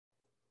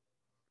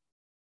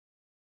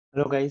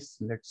Hello guys,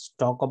 let's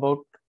talk about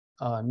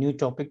a new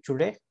topic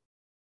today,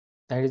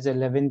 that is a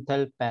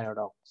Levinthal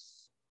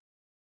paradox.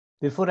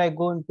 Before I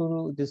go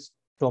into this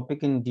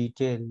topic in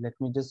detail, let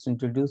me just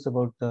introduce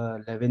about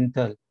the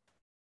Levinthal.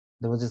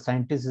 There was a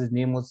scientist, his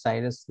name was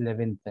Cyrus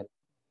Levinthal.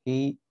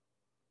 He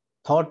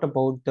thought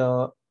about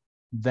the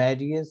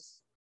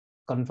various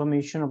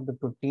conformation of the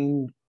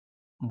protein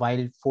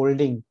while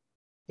folding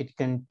it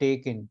can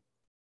take in.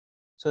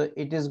 So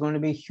it is going to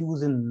be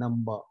huge in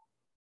number.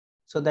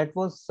 So that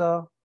was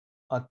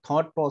a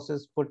thought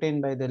process put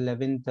in by the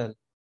Levinthal,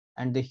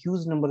 and the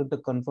huge number of the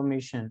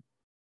conformation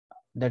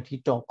that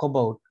he talk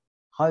about,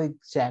 how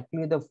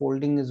exactly the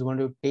folding is going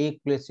to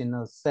take place in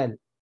a cell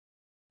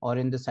or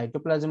in the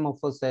cytoplasm of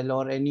a cell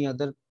or any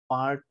other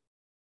part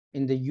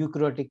in the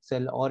eukaryotic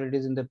cell, or it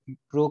is in the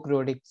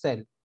prokaryotic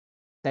cell.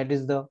 That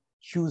is the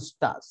huge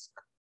task.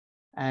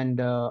 And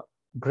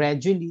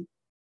gradually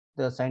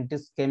the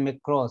scientists came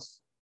across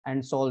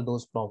and solved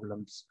those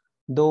problems.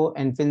 Though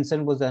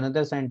Enfinson was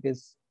another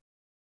scientist,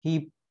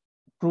 he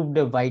proved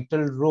a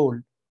vital role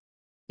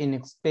in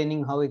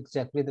explaining how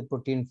exactly the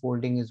protein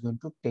folding is going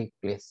to take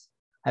place.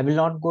 I will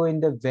not go in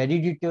the very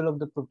detail of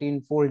the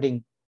protein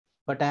folding,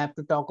 but I have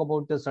to talk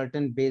about the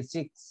certain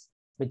basics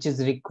which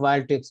is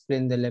required to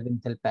explain the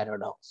Levinthal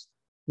paradox.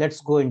 Let's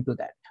go into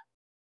that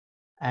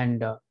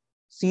and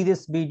see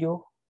this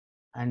video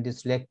and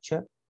this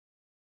lecture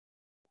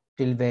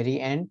till very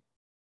end.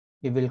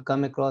 We will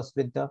come across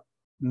with the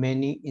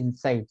many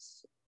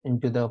insights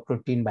into the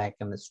protein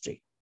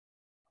biochemistry.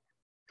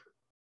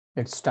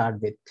 Let's start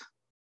with.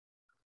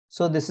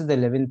 So this is the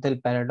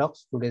Levinthal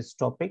paradox, today's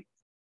topic.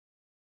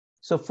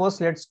 So first,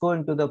 let's go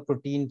into the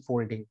protein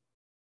folding.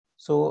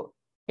 So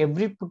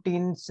every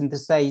protein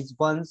synthesized,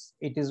 once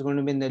it is going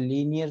to be in the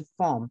linear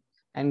form,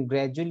 and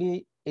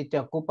gradually it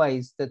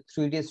occupies the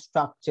 3D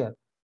structure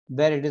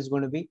where it is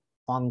going to be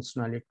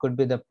functional. It could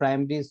be the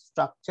primary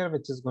structure,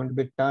 which is going to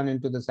be turned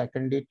into the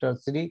secondary,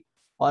 tertiary,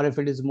 or if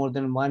it is more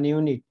than one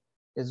unit,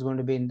 is going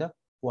to be in the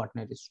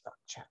quaternary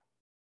structure.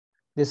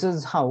 This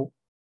is how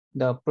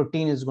the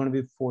protein is going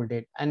to be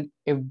folded, and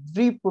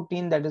every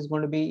protein that is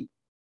going to be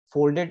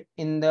folded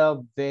in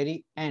the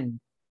very end,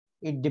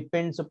 it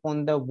depends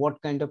upon the what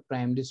kind of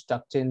primary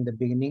structure in the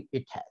beginning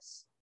it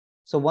has.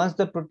 So once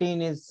the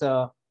protein is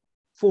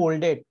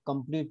folded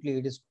completely,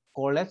 it is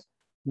called as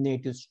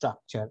native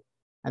structure,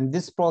 and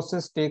this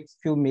process takes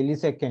few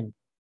milliseconds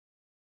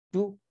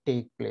to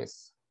take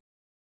place.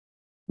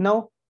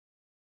 Now,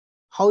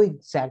 how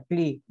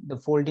exactly the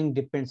folding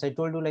depends? I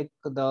told you, like,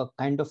 the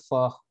kind of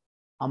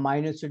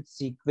amino acid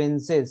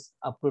sequences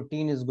a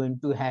protein is going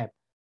to have,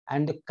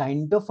 and the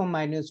kind of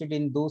amino acid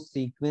in those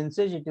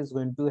sequences it is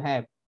going to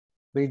have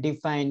will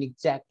define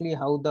exactly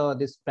how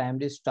this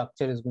primary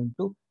structure is going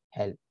to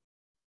help.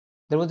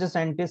 There was a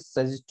scientist,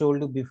 as I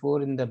told you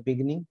before in the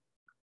beginning,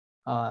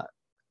 uh,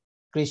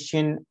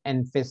 Christian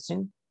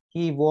Enfesin.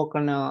 He worked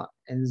on a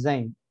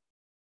enzyme.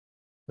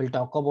 We'll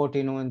talk about,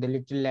 in the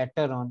little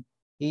later on.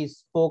 He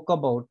spoke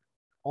about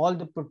all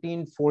the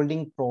protein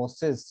folding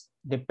process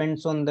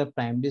depends on the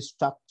primary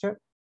structure,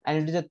 and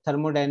it is a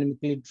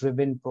thermodynamically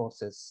driven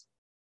process.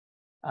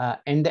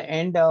 In the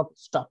end, a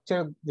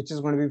structure which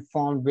is going to be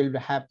formed will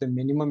have the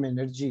minimum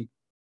energy.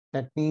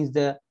 That means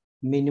the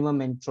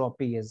minimum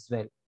entropy as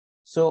well.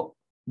 So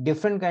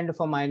different kind of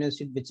amino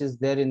acid which is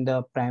there in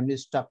the primary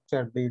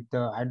structure, be it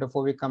the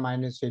hydrophobic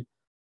amino acid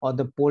or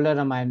the polar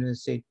amino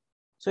acid.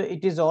 So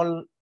it is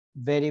all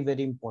very,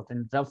 very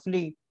important.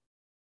 Roughly,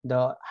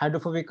 the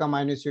hydrophobic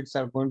amino acids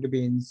are going to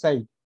be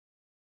inside,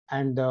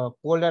 and the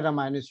polar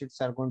amino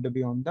acids are going to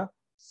be on the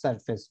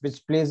surface,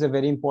 which plays a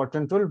very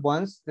important role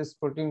once this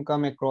protein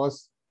come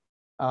across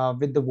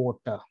with the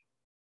water.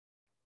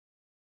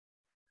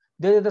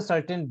 There are the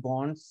certain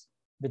bonds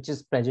which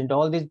is present.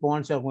 All these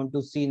bonds are going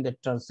to see in the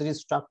tertiary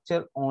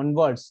structure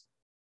onwards.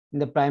 In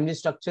the primary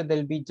structure, there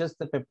will be just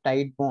the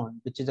peptide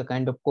bond, which is a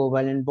kind of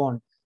covalent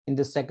bond. In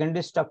the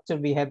secondary structure,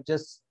 we have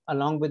just,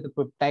 along with the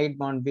peptide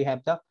bond, we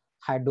have the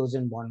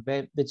hydrogen bond,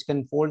 which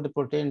can fold the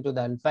protein into the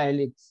alpha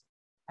helix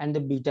and the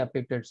beta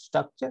platelet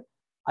structure.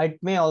 It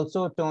may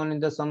also turn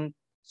into some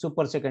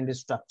super secondary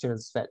structure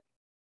as well.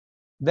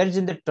 Whereas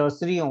in the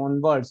tertiary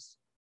onwards,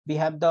 we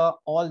have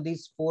all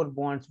these four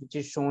bonds which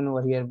is shown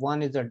over here.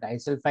 One is a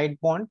disulfide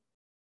bond,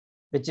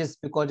 which is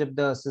because of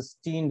the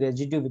cysteine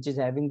residue, which is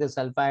having the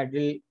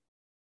sulfhydryl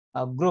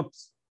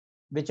groups,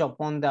 which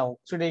upon the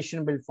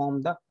oxidation will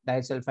form the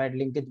disulfide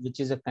linkage, which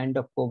is a kind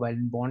of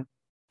covalent bond.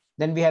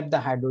 Then we have the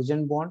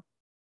hydrogen bond.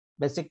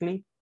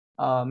 Basically,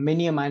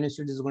 many amino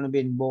acids is going to be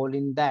involved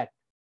in that.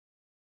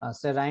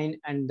 Serine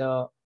and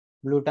the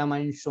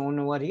glutamine shown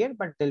over here,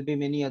 but there'll be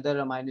many other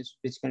amino acids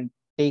which can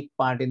take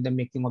part in the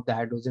making of the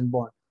hydrogen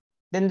bond.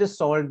 Then the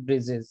salt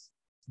bridges,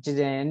 which is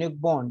an anionic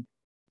bond,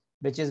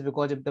 which is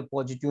because of the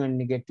positive and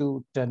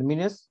negative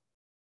terminus.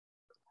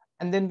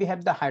 And then we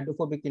have the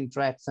hydrophobic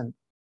interaction,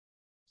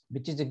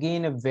 which is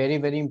again a very,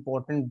 very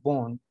important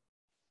bond,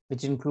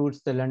 which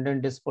includes the London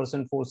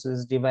dispersion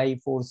forces,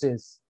 Debye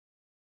forces,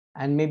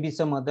 and maybe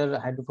some other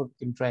hydrophobic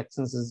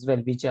interactions as well,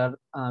 which are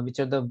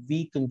the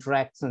weak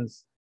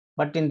interactions,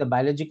 But in the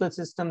biological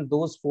system,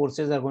 those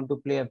forces are going to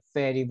play a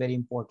very, very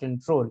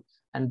important role,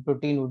 and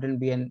protein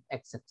wouldn't be an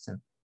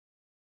exception.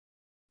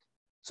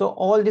 So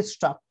all this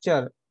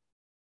structure,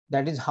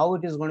 that is how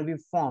it is going to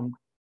be formed.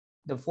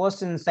 The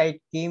first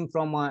insight came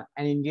from an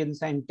Indian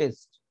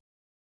scientist,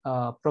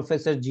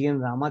 Professor G.N.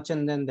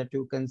 Ramachandran, that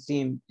you can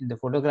see him in the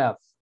photograph.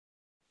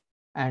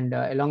 And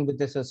along with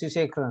the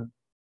Sasisekharan,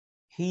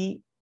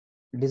 he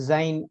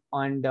designed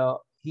and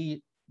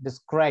he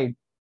described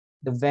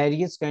the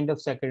various kind of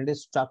secondary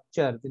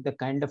structure with the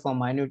kind of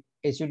amino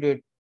acid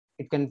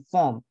it can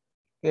form.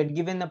 He had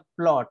given a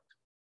plot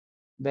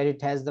where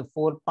it has the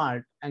 4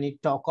 part, and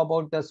it talk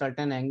about the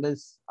certain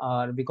angles,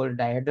 we call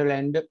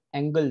dihedral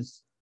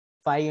angles,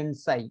 phi and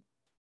psi,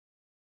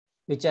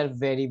 which are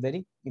very,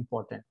 very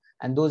important.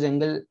 And those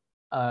angles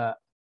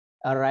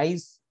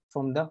arise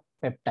from the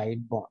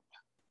peptide bond.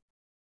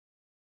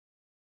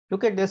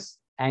 Look at this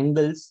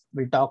angles.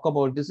 We'll talk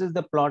about, this is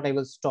the plot I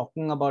was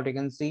talking about. You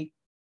can see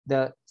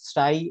the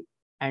psi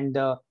and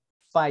the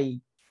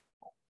phi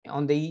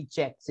on the each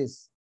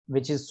axis,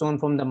 which is shown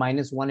from the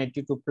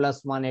 -180 to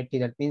 +180.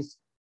 That means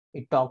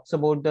it talks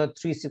about the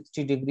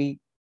 360-degree,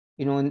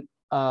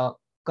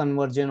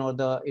 conversion, or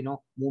the,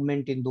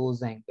 movement in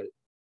those angles.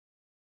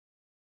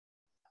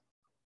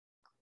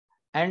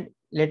 And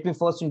let me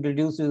first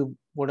introduce you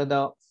what are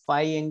the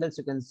phi angles.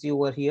 You can see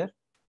over here,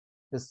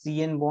 the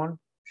CN bond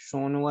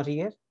shown over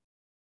here.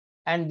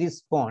 And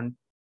this bond,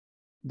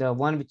 the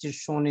one which is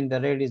shown in the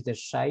red is the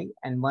psi,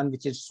 and one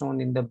which is shown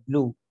in the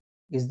blue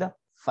is the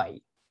phi.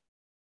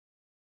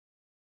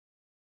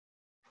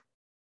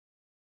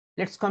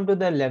 Let's come to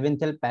the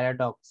Levinthal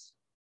paradox.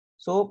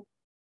 So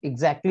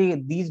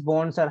exactly these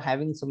bonds are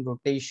having some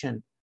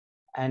rotation,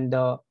 and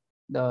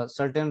the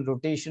certain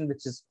rotation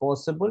which is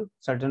possible,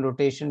 certain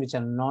rotation which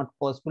are not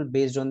possible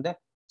based on the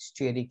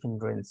steric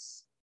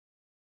hindrance.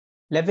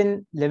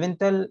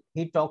 Levinthal,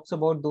 he talks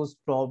about those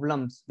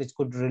problems which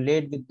could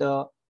relate with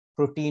the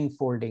protein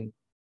folding.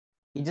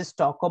 He just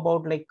talk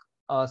about like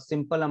a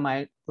simple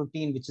amino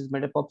protein which is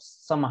made up of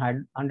some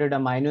 100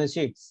 amino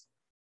acids,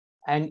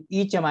 and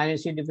each amino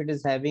acid, if it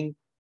is having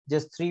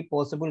just 3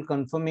 possible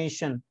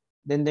conformation,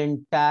 then the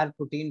entire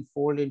protein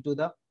fold into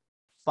the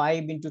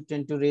 5 into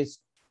 10 to raise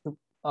to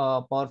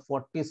power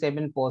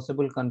 47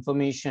 possible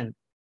conformation,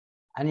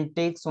 and it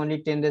takes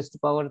only 10 raised to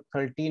power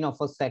 13 of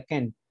a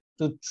second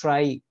to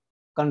try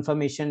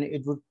conformation.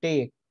 It would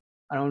take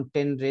around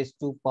 10 raised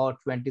to power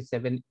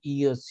 27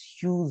 years,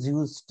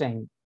 huge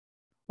time.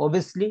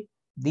 Obviously,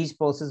 these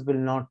processes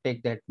will not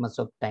take that much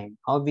of time.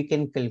 How we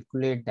can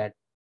calculate that?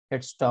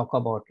 Let's talk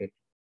about it.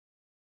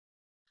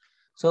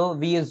 So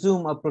we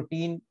assume a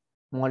protein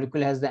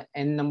molecule has the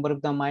n number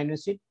of the amino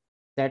acid,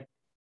 that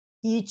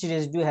each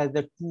residue has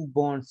the 2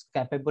 bonds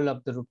capable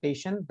of the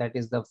rotation, that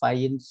is the phi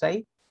and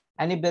psi.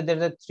 And if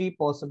there are 3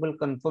 possible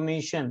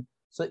conformation,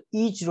 so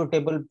each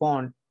rotable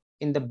bond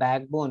in the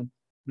backbone,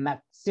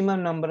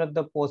 maximum number of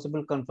the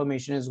possible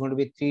conformation is going to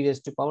be 3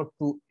 raised to power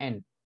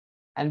 2n,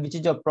 and which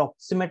is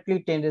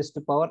approximately 10 raised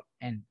to power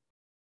n.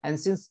 And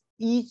since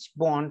each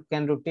bond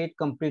can rotate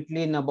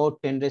completely in about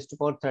 10 raised to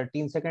power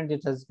 13 seconds,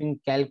 it has been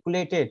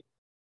calculated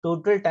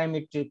total time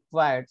it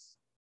requires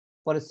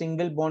for a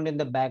single bond in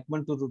the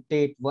backbone to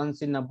rotate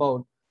once in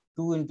about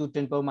 2 into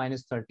 10 power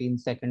minus 13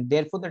 seconds.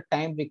 Therefore, the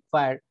time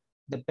required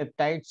the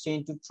peptide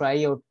chain to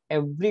try out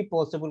every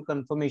possible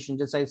conformation,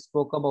 just I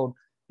spoke about,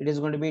 it is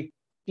going to be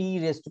t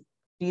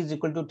is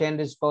equal to 10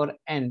 raised to power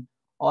n,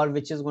 or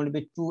which is going to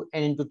be 2n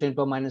into 10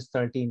 power minus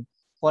 13.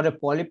 For a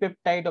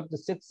polypeptide of the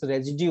 6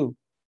 residue,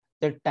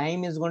 the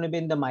time is going to be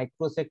in the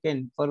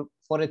microsecond.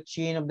 For a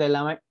chain of the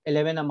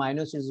 11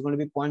 amino acids, is going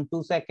to be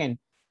 0.2 seconds.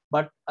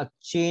 But a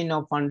chain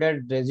of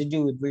 100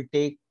 residue, it will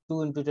take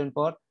 2 into 10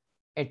 power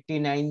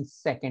 89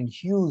 seconds.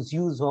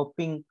 Huge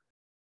hopping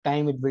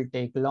time it will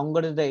take,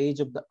 longer than the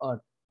age of the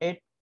earth.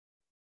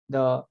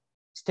 The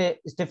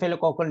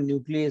staphylococcal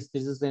nuclease,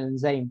 this is an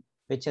enzyme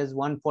which has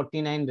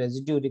 149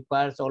 residue,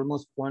 requires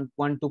almost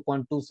 0.1 to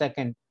 0.2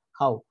 seconds.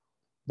 How?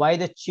 Why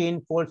the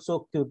chain folds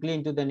so quickly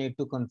into the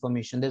native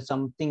conformation? There's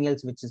something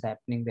else which is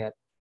happening there.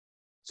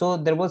 So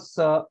there was,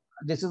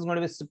 this is going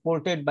to be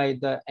supported by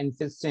the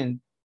Enfesin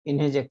in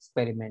his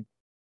experiment.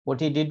 What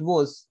he did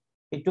was,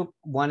 he took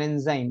one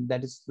enzyme,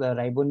 that is the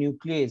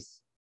ribonuclease,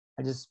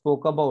 I just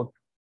spoke about,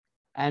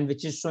 and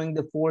which is showing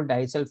the 4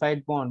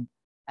 disulfide bond,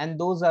 and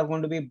those are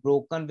going to be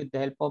broken with the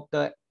help of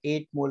the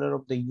 8 molar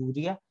of the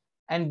urea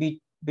and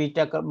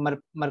beta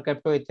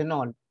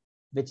mercaptoethanol,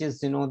 which is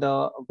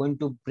going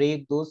to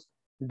break those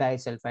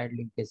disulfide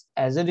linkages.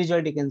 As a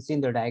result, you can see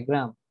in the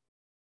diagram,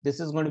 this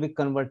is going to be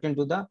converted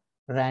to the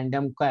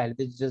random coil,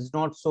 which does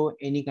not show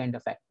any kind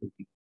of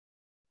activity.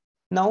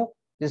 Now,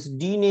 this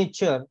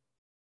denature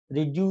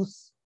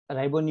reduce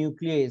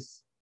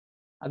ribonuclease.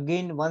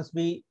 Again, once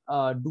we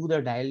do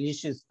the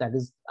dialysis, that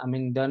is,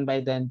 done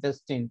by the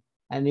intestine,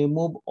 and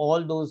remove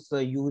all those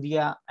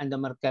urea and the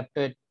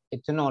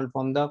mercaptoethanol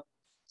from the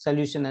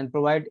solution and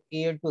provide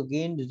air to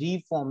again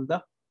reform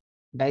the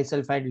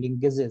disulfide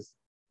linkages.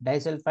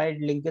 Disulfide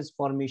linkage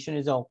formation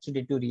is an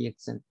oxidative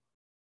reaction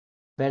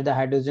where the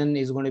hydrogen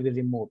is going to be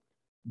removed.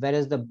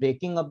 whereas the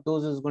breaking of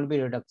those is going to be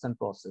reduction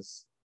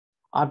process.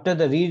 After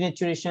the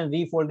renaturation,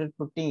 refolded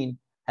protein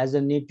has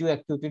a native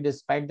activity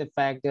despite the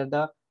fact there are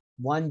the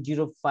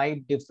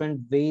 105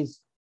 different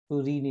ways to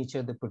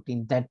renature the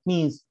protein. That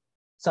means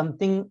some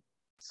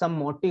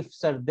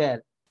motifs are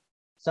there,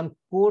 some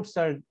codes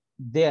are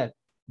there,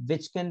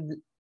 which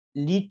can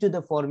lead to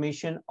the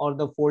formation or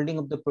the folding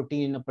of the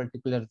protein in a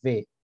particular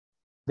way,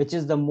 which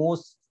is the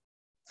most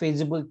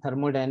feasible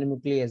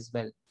thermodynamically as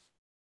well.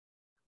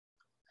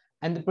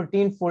 And the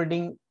protein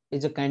folding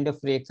is a kind of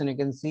reaction you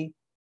can see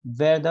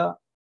where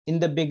in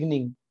the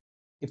beginning,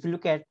 if you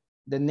look at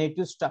the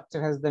native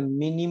structure has the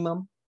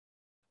minimum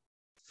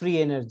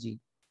free energy,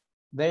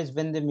 whereas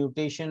when the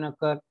mutation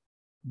occur,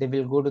 they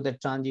will go to the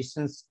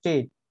transition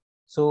state.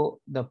 So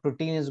the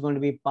protein is going to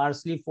be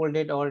partially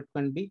folded, or it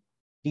can be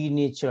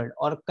denatured,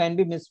 or can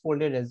be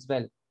misfolded as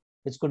well,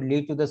 which could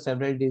lead to the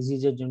several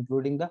diseases,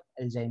 including the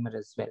Alzheimer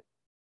as well.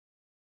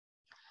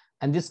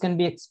 And this can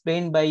be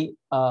explained by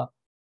a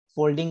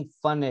folding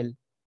funnel,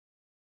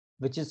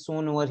 which is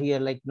shown over here.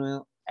 Like,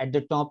 at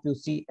the top, you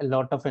see a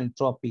lot of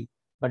entropy,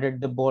 but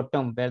at the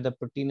bottom, where the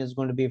protein is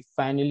going to be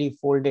finally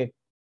folded,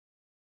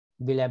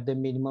 we'll have the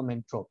minimum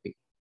entropy.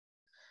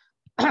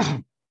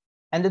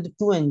 And the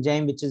two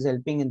enzymes which is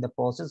helping in the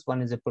process,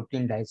 one is a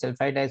protein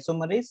disulfide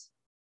isomerase,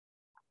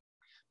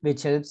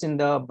 which helps in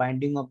the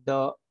binding of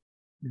the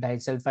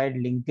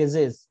disulfide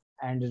linkages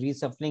and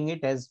reshuffling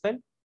it as well,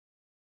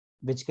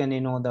 which can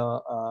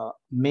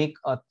make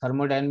a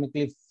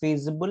thermodynamically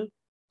feasible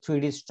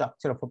 3D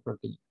structure of a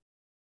protein.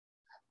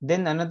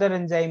 Then another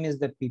enzyme is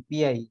the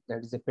PPI,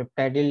 that is a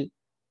peptidyl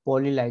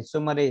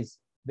polylysomerase,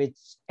 which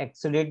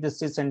accelerates the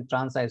cis and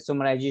trans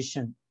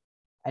isomerization,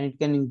 and it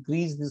can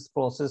increase this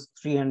process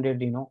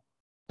 300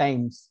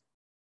 times,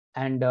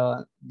 and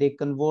they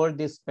convert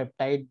this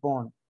peptide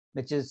bond,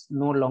 which is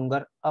no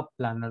longer a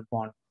planar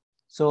bond.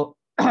 So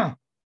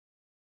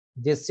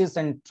this cis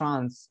and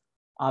trans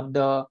of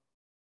the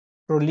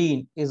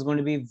proline is going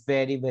to be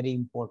very, very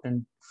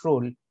important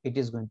role it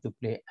is going to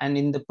play. And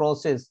in the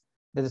process,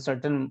 there are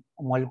certain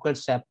molecular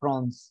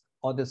chaperones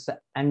and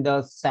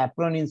the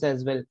chaperonins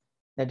as well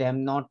that I have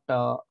not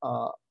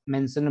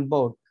mentioned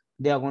about.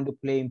 They are going to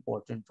play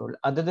important role.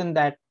 Other than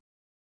that,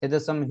 there are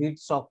some heat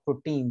shock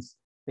proteins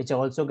which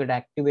also get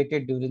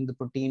activated during the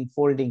protein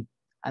folding,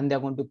 and they're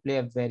going to play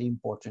a very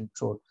important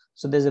role.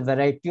 So there's a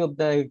variety of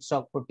the heat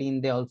shock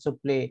protein. They also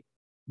play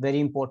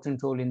very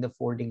important role in the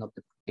folding of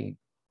the protein.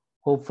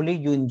 Hopefully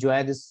you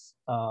enjoy this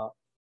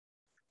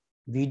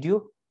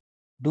video.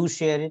 Do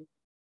share it,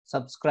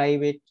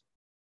 subscribe it,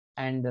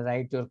 and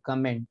write your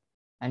comment,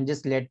 and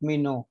just let me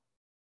know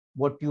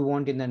what you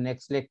want in the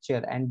next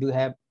lecture. And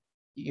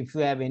if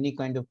you have any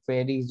kind of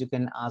queries, you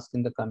can ask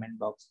in the comment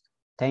box.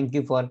 Thank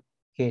you for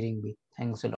hearing me. Thanks a lot.